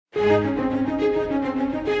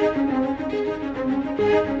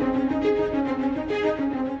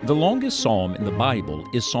The longest psalm in the Bible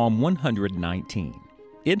is Psalm 119.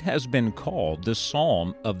 It has been called the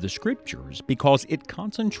Psalm of the Scriptures because it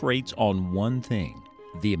concentrates on one thing: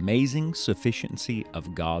 the amazing sufficiency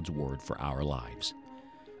of God's Word for our lives.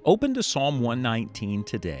 Open to Psalm 119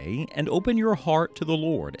 today and open your heart to the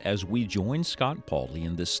Lord as we join Scott Pauley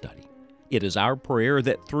in this study. It is our prayer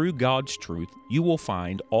that through God's truth you will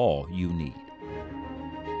find all you need.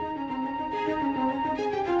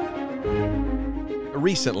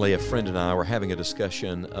 Recently, a friend and I were having a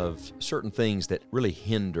discussion of certain things that really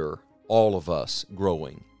hinder all of us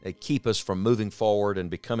growing. They keep us from moving forward and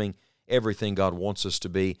becoming everything God wants us to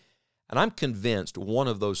be. And I'm convinced one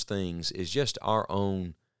of those things is just our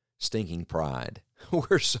own stinking pride.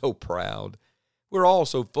 We're so proud. We're all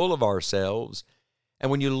so full of ourselves. And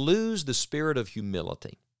when you lose the spirit of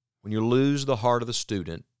humility, when you lose the heart of the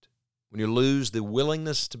student, when you lose the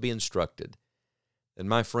willingness to be instructed, then,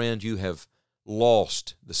 my friend, you have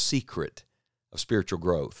lost the secret of spiritual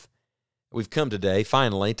growth. We've come today,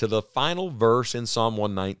 finally, to the final verse in Psalm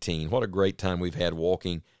 119. What a great time we've had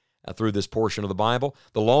walking through this portion of the Bible.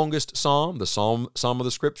 The longest psalm, the psalm of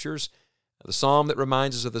the Scriptures, the psalm that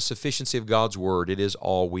reminds us of the sufficiency of God's Word. It is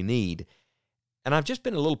all we need. And I've just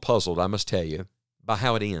been a little puzzled, I must tell you, by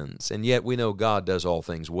how it ends. And yet we know God does all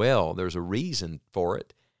things well. There's a reason for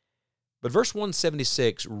it. But verse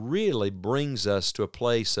 176 really brings us to a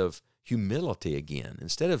place of humility again.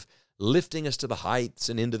 Instead of lifting us to the heights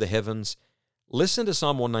and into the heavens, listen to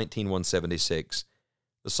Psalm 119, 176.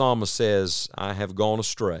 The psalmist says, I have gone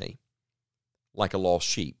astray like a lost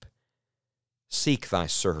sheep. Seek thy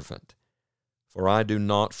servant, for I do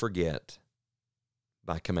not forget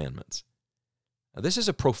thy commandments. Now, this is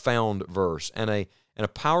a profound verse and a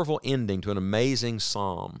powerful ending to an amazing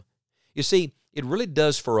psalm. You see, it really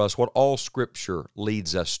does for us what all Scripture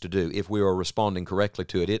leads us to do if we are responding correctly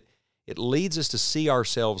to it. It leads us to see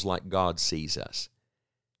ourselves like God sees us.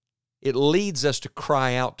 It leads us to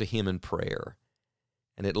cry out to Him in prayer.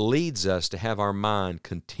 And it leads us to have our mind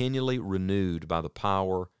continually renewed by the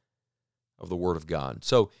power of the Word of God.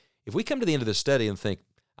 So if we come to the end of this study and think,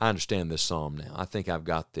 I understand this psalm now, I think I've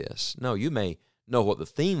got this. No, you may know what the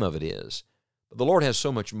theme of it is, but the Lord has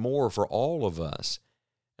so much more for all of us.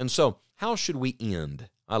 And so how should we end?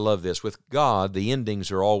 I love this. With God, the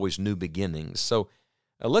endings are always new beginnings. So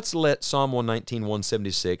let's let Psalm 119,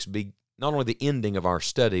 176 be not only the ending of our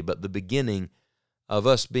study, but the beginning of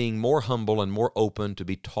us being more humble and more open to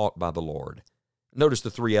be taught by the Lord. Notice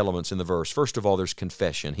the three elements in the verse. First of all, there's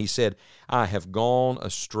confession. He said, I have gone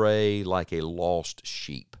astray like a lost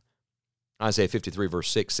sheep. Isaiah 53, verse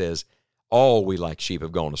 6 says, all we like sheep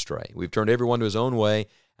have gone astray. We've turned everyone to his own way,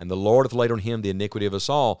 and the Lord hath laid on him the iniquity of us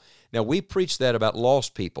all. Now, we preach that about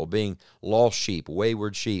lost people, being lost sheep,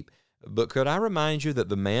 wayward sheep. But could I remind you that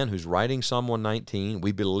the man who's writing Psalm 119,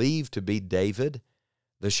 we believe to be David,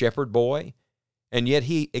 the shepherd boy, and yet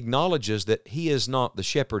he acknowledges that he is not the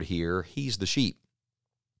shepherd here, he's the sheep.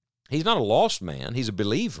 He's not a lost man, he's a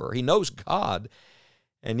believer, he knows God,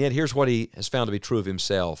 and yet here's what he has found to be true of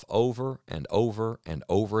himself over and over and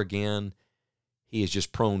over again. He is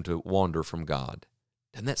just prone to wander from God.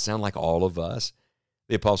 Doesn't that sound like all of us?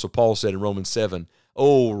 The Apostle Paul said in Romans 7,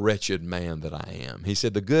 oh, wretched man that I am. He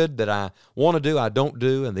said, the good that I want to do, I don't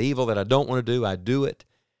do, and the evil that I don't want to do, I do it.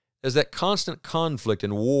 There's that constant conflict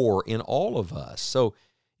and war in all of us. So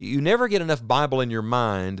you never get enough Bible in your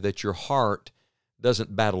mind that your heart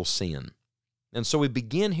doesn't battle sin. And so we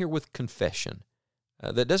begin here with confession.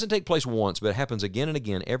 That doesn't take place once, but it happens again and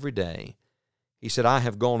again every day. He said, I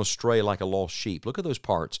have gone astray like a lost sheep. Look at those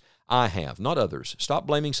parts. I have, not others. Stop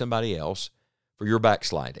blaming somebody else for your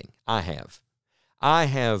backsliding. I have. I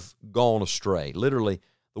have gone astray. Literally,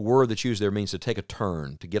 the word that's used there means to take a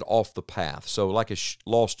turn, to get off the path. So like a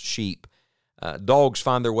lost sheep, dogs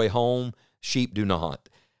find their way home, sheep do not.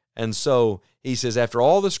 And so he says, after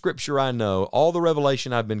all the Scripture I know, all the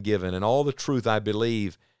revelation I've been given, and all the truth I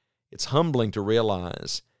believe, it's humbling to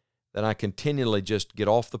realize that I continually just get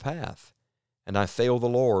off the path, and I fail the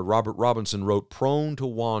Lord. Robert Robinson wrote, prone to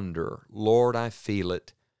wander, Lord, I feel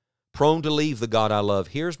it. Prone to leave the God I love.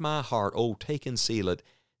 Here's my heart, oh, take and seal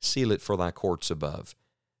it for thy courts above.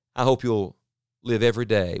 I hope you'll live every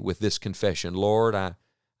day with this confession. Lord, I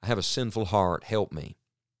have a sinful heart. Help me.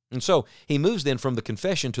 And so he moves then from the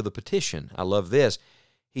confession to the petition. I love this.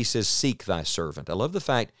 He says, seek thy servant. I love the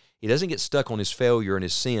fact he doesn't get stuck on his failure and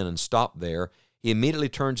his sin and stop there. He immediately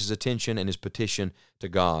turns his attention and his petition to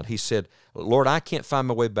God. He said, Lord, I can't find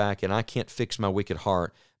my way back and I can't fix my wicked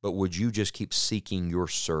heart, but would you just keep seeking your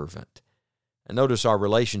servant? And notice our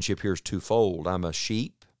relationship here is twofold. I'm a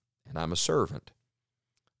sheep and I'm a servant.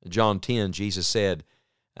 John 10, Jesus said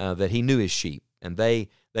that he knew his sheep, and they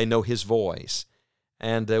They know His voice.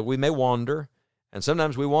 And we may wander, and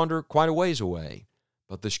sometimes we wander quite a ways away.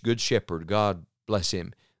 But this Good Shepherd, God bless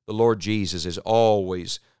Him, the Lord Jesus, is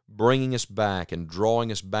always bringing us back and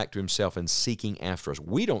drawing us back to Himself and seeking after us.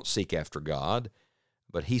 We don't seek after God,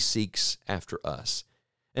 but He seeks after us.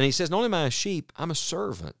 And He says, not only am I a sheep, I'm a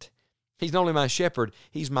servant. He's not only my shepherd,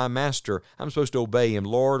 He's my master. I'm supposed to obey Him.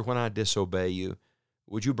 Lord, when I disobey You,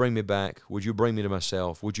 would You bring me back? Would You bring me to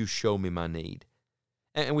myself? Would You show me my need?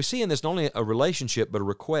 And we see in this not only a relationship, but a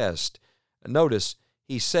request. Notice,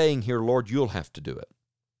 He's saying here, Lord, You'll have to do it.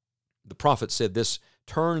 The prophet said this,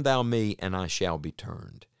 turn Thou me, and I shall be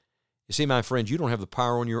turned. You see, my friends, you don't have the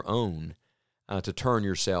power on your own to turn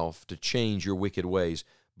yourself, to change your wicked ways.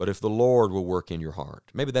 But if the Lord will work in your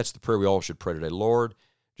heart, maybe that's the prayer we all should pray today. Lord,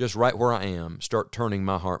 just right where I am, start turning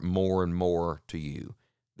my heart more and more to You.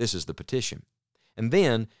 This is the petition. And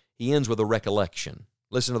then he ends with a recollection.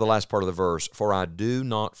 Listen to the last part of the verse. For I do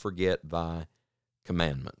not forget Thy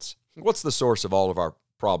commandments. What's the source of all of our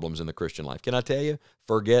problems in the Christian life? Can I tell you?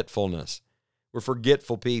 Forgetfulness. We're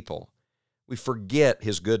forgetful people. We forget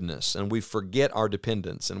His goodness, and we forget our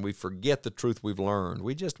dependence, and we forget the truth we've learned.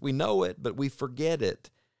 We know it, but we forget it.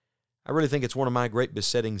 I really think it's one of my great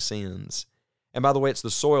besetting sins. And by the way, it's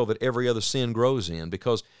the soil that every other sin grows in,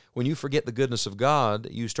 because when you forget the goodness of God,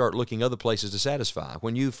 you start looking other places to satisfy.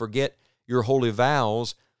 When you forget your holy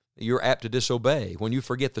vows, you're apt to disobey. When you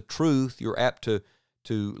forget the truth, you're apt to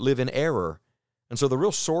live in error. And so the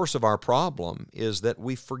real source of our problem is that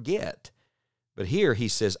we forget. But here he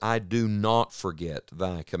says, I do not forget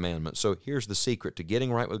Thy commandments. So here's the secret to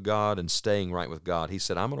getting right with God and staying right with God. He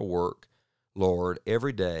said, I'm going to work, Lord,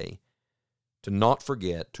 every day to not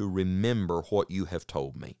forget, to remember what You have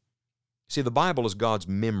told me. See, the Bible is God's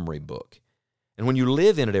memory book. And when you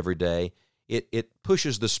live in it every day, it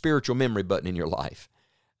pushes the spiritual memory button in your life.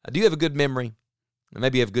 Do you have a good memory?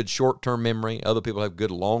 Maybe you have good short-term memory. Other people have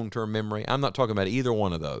good long-term memory. I'm not talking about either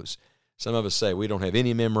one of those. Some of us say we don't have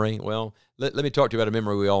any memory. Well, let me talk to you about a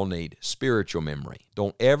memory we all need, spiritual memory.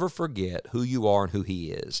 Don't ever forget who you are and who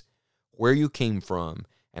He is, where you came from,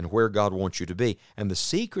 and where God wants you to be. And the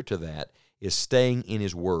secret to that is staying in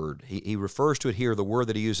His Word. He refers to it here, the word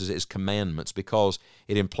that he uses is commandments, because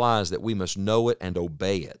it implies that we must know it and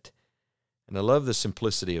obey it. And I love the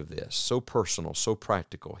simplicity of this, so personal, so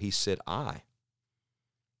practical. He said, I.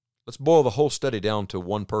 Let's boil the whole study down to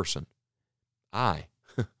one person. I.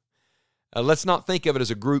 Let's not think of it as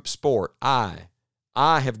a group sport. I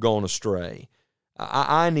have gone astray.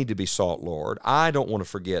 I need to be sought, Lord. I don't want to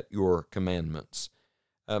forget Your commandments.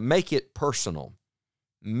 Make it personal.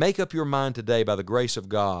 Make up your mind today by the grace of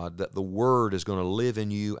God that the Word is going to live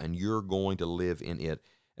in you and you're going to live in it.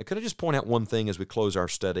 And could I just point out one thing as we close our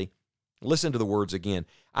study? Listen to the words again.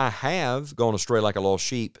 I have gone astray like a lost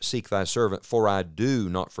sheep. Seek Thy servant, for I do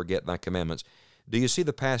not forget Thy commandments. Do you see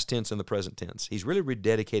the past tense and the present tense? He's really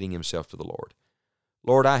rededicating himself to the Lord.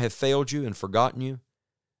 Lord, I have failed You and forgotten You,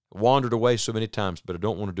 wandered away so many times, but I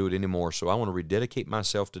don't want to do it anymore, so I want to rededicate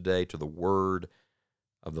myself today to the Word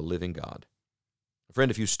of the living God.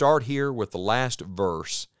 Friend, if you start here with the last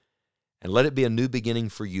verse and let it be a new beginning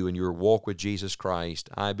for you in your walk with Jesus Christ,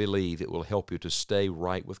 I believe it will help you to stay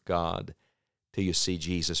right with God till you see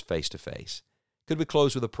Jesus face to face. Could we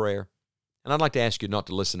close with a prayer? And I'd like to ask you not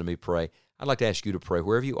to listen to me pray. I'd like to ask you to pray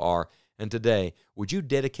wherever you are. And today, would you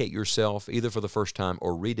dedicate yourself, either for the first time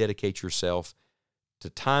or rededicate yourself, to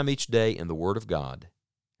time each day in the Word of God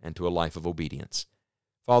and to a life of obedience?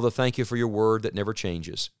 Father, thank You for Your Word that never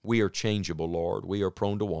changes. We are changeable, Lord. We are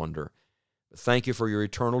prone to wander. Thank You for Your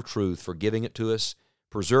eternal truth, for giving it to us,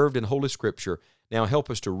 preserved in Holy Scripture. Now help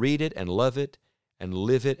us to read it and love it and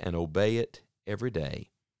live it and obey it every day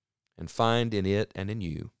and find in it and in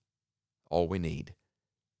You all we need.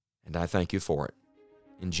 And I thank You for it.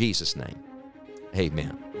 In Jesus' name,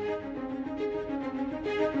 amen.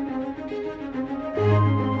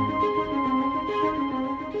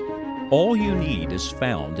 All you need is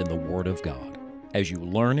found in the Word of God. As you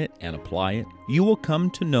learn it and apply it, you will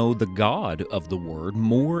come to know the God of the Word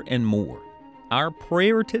more and more. Our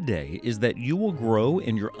prayer today is that you will grow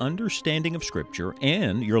in your understanding of Scripture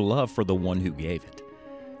and your love for the one who gave it.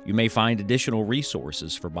 You may find additional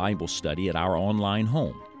resources for Bible study at our online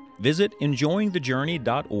home. Visit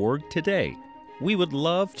enjoyingthejourney.org today. We would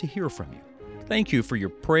love to hear from you. Thank you for your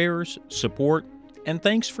prayers, support, and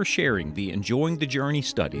thanks for sharing the Enjoying the Journey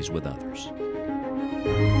studies with others.